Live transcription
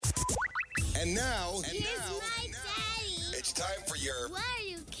And now, Here's my daddy. it's time for your Why are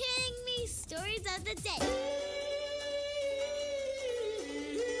you kidding me? Stories of the day.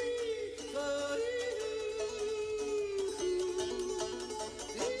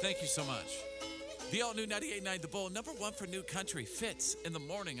 Thank you so much. The all-new 98.9 The Bull, number one for new country, Fits in the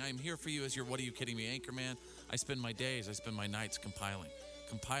morning. I am here for you as your What Are You Kidding Me anchorman. I spend my days, I spend my nights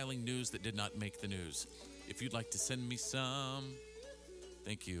compiling news that did not make the news. If you'd like to send me some,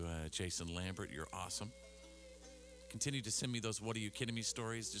 thank you, Jason Lambert. You're awesome. Continue to send me those What Are You Kidding Me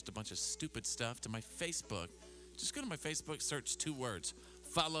stories, just a bunch of stupid stuff to my Facebook. Just go to my Facebook, search 2 words,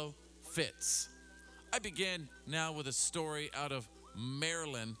 Follow Fits. I begin now with a story out of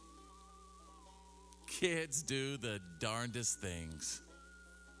Maryland. Kids do the darndest things,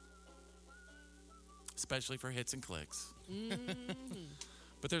 especially for hits and clicks.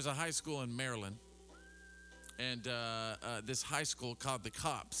 But there's a high school in Maryland, and this high school called the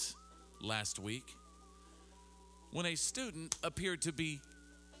cops last week when a student appeared to be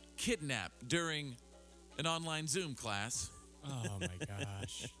kidnapped during an online Zoom class. Oh, my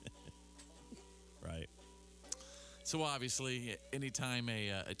gosh. Right. So obviously, anytime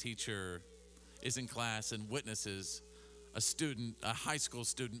a teacher is in class and witnesses a high school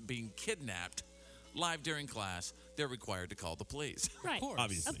student being kidnapped live during class, they're required to call the police. Right.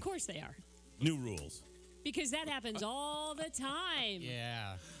 Obviously. Of course they are. New rules. Because that happens all the time.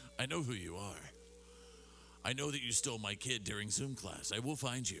 Yeah. I know who you are. I know that you stole my kid during Zoom class. I will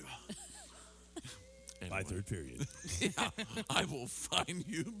find you. By third period. Yeah, I will find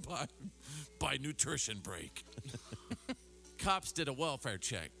you by nutrition break. Cops did a welfare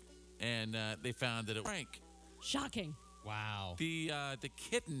check, and they found that it was Frank. Shocking. Wow. The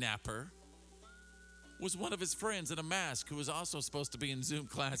kidnapper was one of his friends in a mask who was also supposed to be in Zoom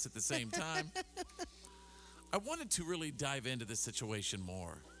class at the same time. I wanted to really dive into this situation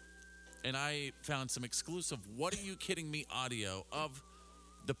more, and I found some exclusive What Are You Kidding Me audio of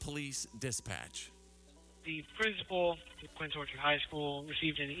the police dispatch. The principal of Quince Orchard High School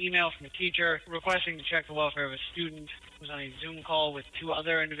received an email from a teacher requesting to check the welfare of a student who was on a Zoom call with 2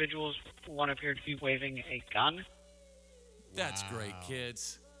 other individuals. One appeared to be waving a gun. That's great,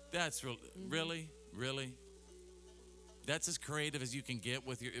 kids. That's really. That's as creative as you can get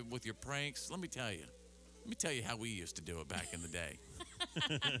with your pranks. Let me tell you how we used to do it back in the day.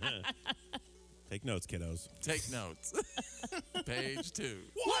 Take notes, kiddos. Take notes. Page 2.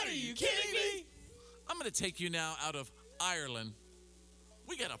 What are you kidding me? I'm going to take you now out of Ireland.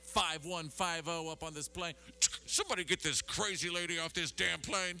 We got a 5150 up on this plane. Somebody get this crazy lady off this damn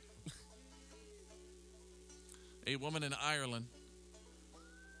plane. A woman in Ireland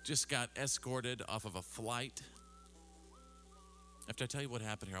just got escorted off of a flight. After I tell you what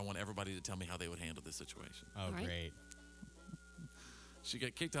happened here, I want everybody to tell me how they would handle this situation. Oh, right. great. She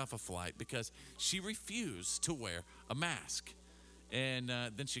got kicked off a flight because she refused to wear a mask. And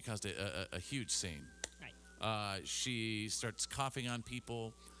then she caused a huge scene. Right. She starts coughing on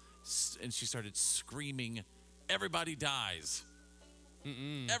people, and she started screaming, "Everybody dies.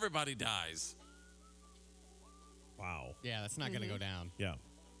 Everybody dies." Wow. Yeah, that's not going to go down. Yeah.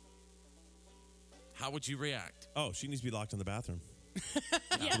 How would you react? Oh, she needs to be locked in the bathroom. For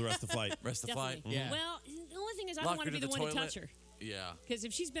the rest of the flight. Rest of the flight? Definitely. Yeah. Well, the only thing is I Lock don't want her to be to the the one to toilet? touch her. Yeah. Because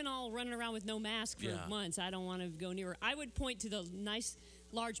if she's been all running around with no mask for Yeah. months, I don't want to go near her. I would point to the nice,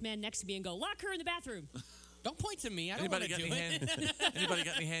 large man next to me and go, lock her in the bathroom. Don't point to me. I don't want Anybody to got do any it. Anybody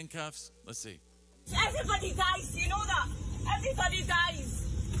got any handcuffs? Let's see. Everybody dies, you know that? Everybody dies.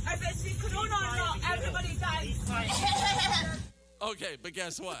 If it's the corona or not, everybody dies. Okay, but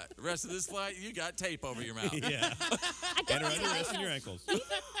guess what? The rest of this flight, you got tape over your mouth. Yeah. I And gotta around your tell wrists and you, your ankles.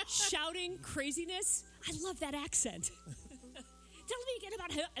 shouting craziness. I love that accent. Tell me again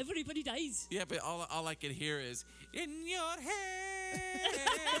about how everybody dies. Yeah, but all I can hear is, in your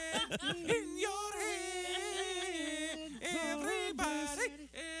head, in your head, everybody dies.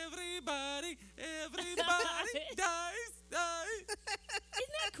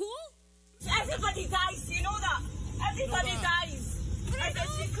 Isn't that cool? Everybody dies, you know that? Everybody dies. If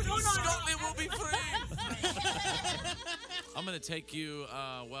it's the corona or not, Scotland will be free. I'm going to take you,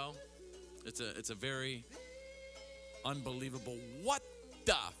 it's a very unbelievable what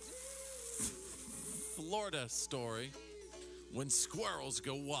the Florida story when squirrels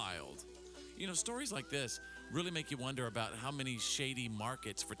go wild. You know, stories like this really make you wonder about how many shady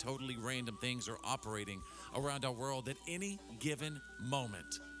markets for totally random things are operating around our world at any given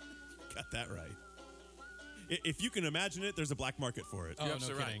moment. Got that right. If you can imagine it, there's a black market for it. Oh, You're no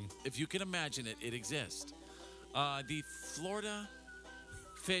absolutely kidding. right. If you can imagine it, it exists. The Florida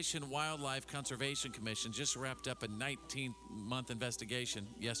Fish and Wildlife Conservation Commission just wrapped up a 19-month investigation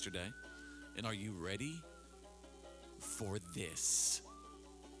yesterday And are you ready for this?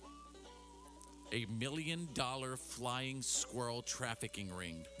 A $1 million flying squirrel trafficking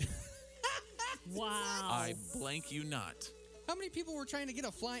ring. Wow. I blank you not. How many people were trying to get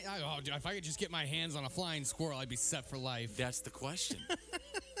a flying? Oh, dude, if I could just get my hands on a flying squirrel, I'd be set for life. That's the question.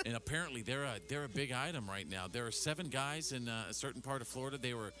 And apparently they're a big item right now. There are 7 guys in a certain part of Florida.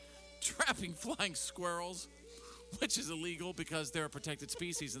 They were trapping flying squirrels, which is illegal because they're a protected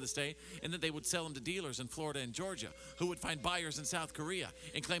species in the state, and then they would sell them to dealers in Florida and Georgia who would find buyers in South Korea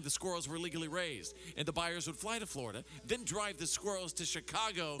and claim the squirrels were legally raised. And the buyers would fly to Florida, then drive the squirrels to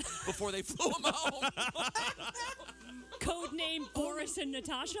Chicago before they flew them home. Code name Boris and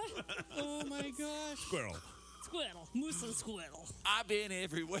Natasha? Oh, my gosh. Squirrel. Squirrel. Moose and squirrel. I've been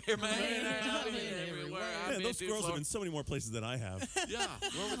everywhere, man. I've been everywhere. I've Man, been those to squirrels have Florida. been so many more places than I have. Yeah,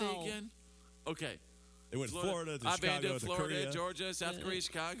 where were they Wow. again? Okay. They went to Florida, to I've Chicago, been to to Florida, Korea. Georgia, South Korea,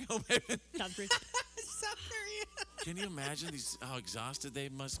 Chicago. Maybe. South Korea. South Korea. Can you imagine how exhausted they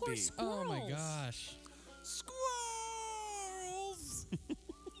must Poor be? squirrels. Oh, my gosh. Squirrels.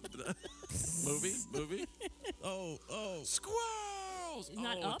 Movie? Oh. Squirrels.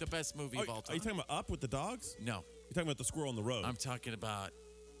 Not Oh, Up? the best movie Are of all you time. talking about Up with the dogs? No, You're talking about the squirrel on the road. I'm talking about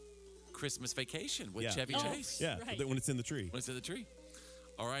Christmas Vacation with Yeah. Chevy Oh. Chase. yeah, Right. when it's in the tree. When it's in the tree.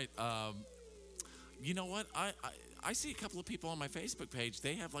 All right. You know what? I see a couple of people on my Facebook page.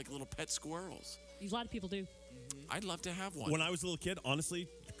 They have like little pet squirrels. A lot of people do. I'd love to have one. When I was a little kid, honestly,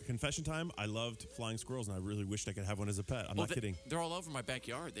 confession time, I loved flying squirrels, and I really wished I could have one as a pet. I'm Well, not kidding. They're all over my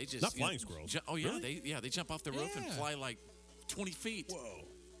backyard. They just Not flying squirrels. Oh yeah, Really? they jump off the roof and Yeah. fly like 20 feet. Whoa.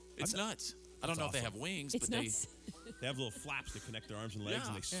 It's nuts. I don't That's know if they awesome. have wings, It's but nuts. They have little flaps that connect their arms and legs,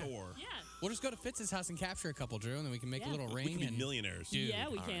 and they Yeah. soar. Yeah. We'll just go to Fitz's house and capture a couple, Drew, and then we can make a Yeah. little We ring. could be and millionaires. Dude, Yeah,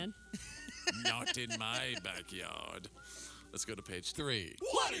 we all can. not in my backyard. Let's go to page 3.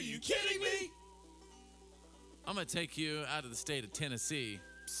 What are you kidding me? I'm going to take you out of the state of Tennessee.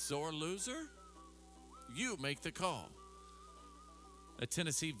 Sore loser? You make the call. A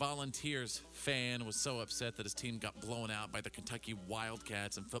Tennessee Volunteers fan was so upset that his team got blown out by the Kentucky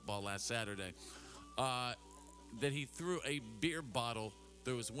Wildcats in football last Saturday that he threw a beer bottle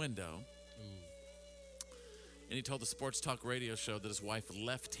through his window. And he told the sports talk radio show that his wife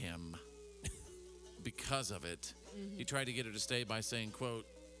left him because of it. He tried to get her to stay by saying, quote,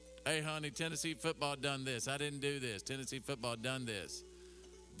 "Hey, honey, Tennessee football done this. I didn't do this. Tennessee football done this."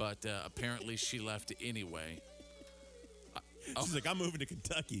 But apparently she left anyway. She's like, I'm moving to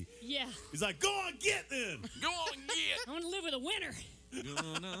Kentucky. Yeah. He's like, go on, get them. Go on and get. I want to live with a winner.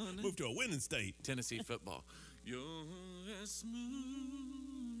 Move to a winning state. Tennessee football. You're as smooth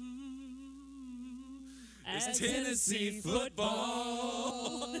as Tennessee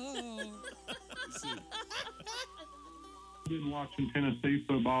football. Been watching Tennessee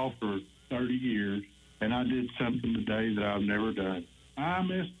football for 30 years, and I did something today that I've never done. I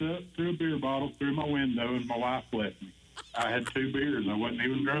messed up, threw a beer bottle through my window, and my wife left me. I had 2 beers. I wasn't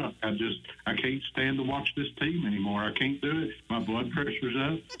even drunk. I can't stand to watch this team anymore. I can't do it. My blood pressure's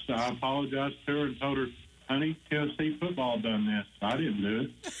up. So I apologized to her and told her, honey, Tennessee football done this. I didn't do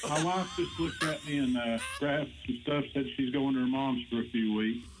it. My wife just looked at me and grabbed some stuff, said she's going to her mom's for a few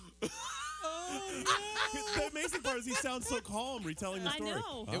weeks. The amazing part is he sounds so calm retelling the I story.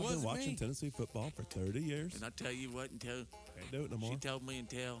 know. I've been wasn't watching me. Tennessee football for 30 years. And I tell you what, until Can't do it no more. she told me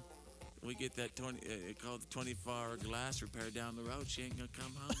until we get that 20, called the 24-hour glass repair down the road, she ain't gonna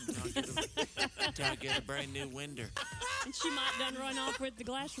come home until I get a brand new window. And she might done run off with the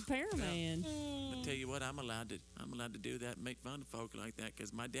glass repairman. I tell you what, I'm allowed to do that and make fun of folk like that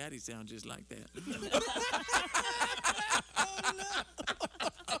because my daddy sounds just like that.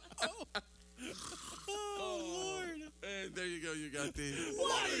 Oh, Lord. Hey, there you go. You got the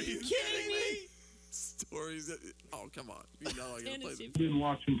What are you kidding me? stories. Oh, come on. You know I gotta play Tennessee. them. Been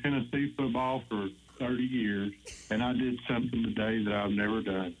watching Tennessee football for 30 years, and I did something today that I've never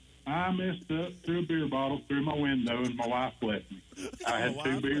done. I messed up, threw a beer bottle through my window, and my wife left me. I had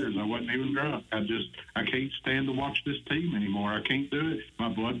 2 beers. I wasn't even drunk. I can't stand to watch this team anymore. I can't do it. My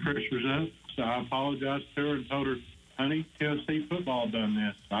blood pressure's up. So I apologized to her and told her, honey, Tennessee football done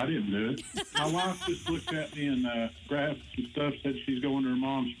this. I didn't do it. My wife just looked at me and grabbed some stuff, said she's going to her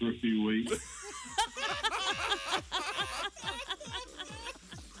mom's for a few weeks.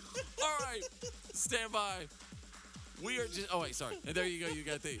 All right. Stand by. We are just. Oh, wait. Sorry. And there you go. You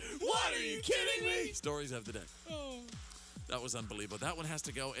got the. What are you kidding me? Stories of the day. That was unbelievable. That one has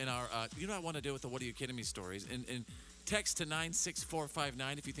to go in our. You know what I want to do with the "What are you kidding me" stories, and Text to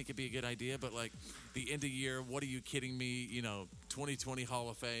 96459 if you think it'd be a good idea. But like the end of year, what are you kidding me? 2020 Hall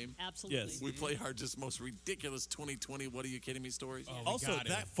of Fame. Absolutely. Yes. We play our just most ridiculous 2020 what are you kidding me stories. Oh, we Also, got it.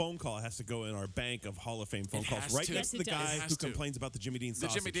 that phone call has to go in our bank of Hall of Fame phone It calls, has right to. next to Yes, the it does. guy It who has to. complains about the Jimmy Dean The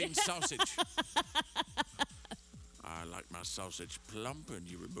sausage. Jimmy Dean sausage. I like my sausage plump, and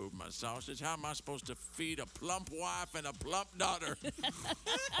you remove my sausage. How am I supposed to feed a plump wife and a plump daughter?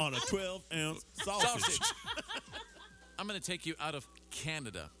 On a 12-ounce sausage. Sausage. I'm going to take you out of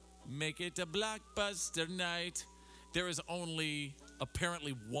Canada. Make it a Blockbuster night. There is only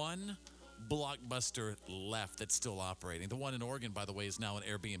apparently one Blockbuster left that's still operating. The one in Oregon, by the way, is now an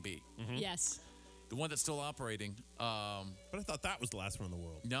Airbnb. Yes. The one that's still operating, But I thought that was the last one in the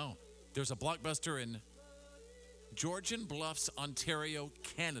world. no. There's a Blockbuster in Georgian Bluffs, Ontario,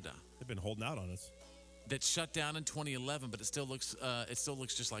 Canada, They've been holding out on us. that shut down in 2011, but it still looks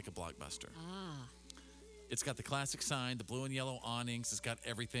just like a Blockbuster. It's got the classic sign, the blue and yellow awnings. It's got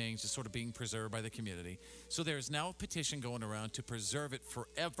everything just sort of being preserved by the community. So there's now a petition going around to preserve it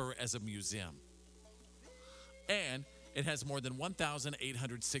forever as a museum. And it has more than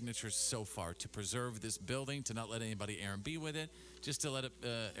 1,800 signatures so far to preserve this building, to not let anybody Airbnb with it, just to let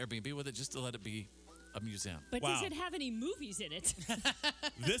it be a museum. But does Wow. it have any movies in it?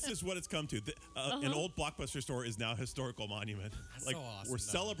 This is what it's come to. An old Blockbuster store is now a historical monument. so awesome, we're though.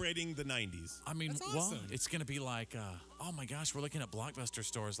 celebrating the 90s. I mean, That's well, awesome. it's going to be like, oh my gosh, we're looking at Blockbuster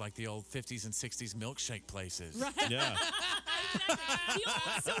stores like the old 50s and 60s milkshake places. Right. Yeah. The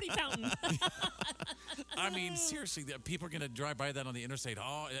old soda fountain. I mean, seriously, people are going to drive by that on the interstate.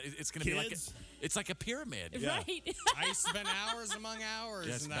 Oh, it's going to be like Kids. it's like a pyramid. Yeah. Right. I used to spend hours among hours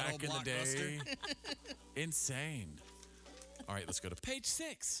Yes, in that back old in the Blockbuster. day. Insane. All right, let's go to page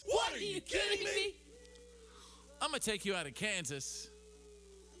 6. What are you kidding me? I'm going to take you out of Kansas.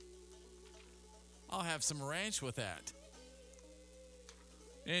 I'll have some ranch with that.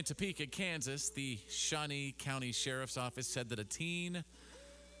 In Topeka, Kansas, the Shawnee County Sheriff's Office said that a teen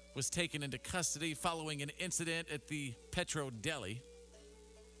was taken into custody following an incident at the Petro Deli.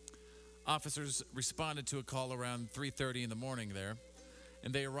 Officers responded to a call around 3:30 in the morning there,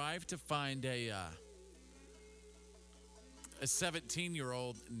 and they arrived to find a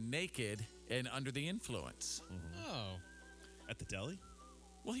 17-year-old naked and under the influence. Oh. At the deli?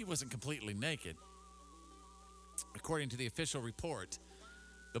 Well, he wasn't completely naked. According to the official report,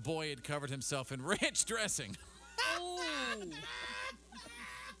 the boy had covered himself in ranch dressing Oh.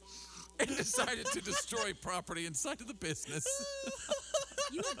 and decided to destroy property inside of the business.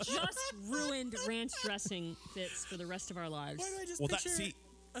 You have just ruined ranch dressing fits for the rest of our lives. Why do I just Well, that- picture see-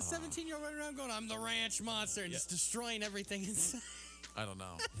 a 17-year-old running around going, I'm the ranch monster, and just destroying everything inside? I don't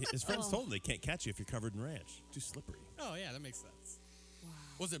know. His friends told him they can't catch you if you're covered in ranch. Too slippery. Oh, yeah, that makes sense. Wow.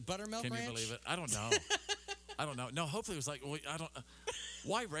 Was it buttermilk Can ranch? you believe it? I don't know. I don't know. No, hopefully it was like, I don't.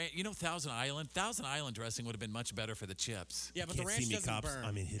 Why ranch? Thousand Island? Thousand Island dressing would have been much better for the chips. Yeah, but the Can't ranch see me, doesn't cops. burn.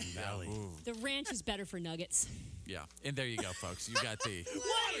 I'm in Hidden Valley. The ranch is better for nuggets. Yeah. And there you go, folks. You got the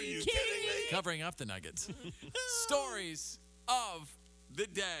What are you kidding me? covering up the nuggets. Stories of the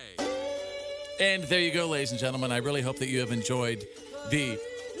day. And there you go, ladies and gentlemen. I really hope that you have enjoyed the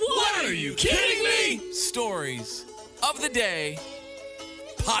What Are You Kidding Me? Stories of the Day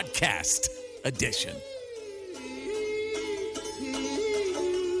podcast edition.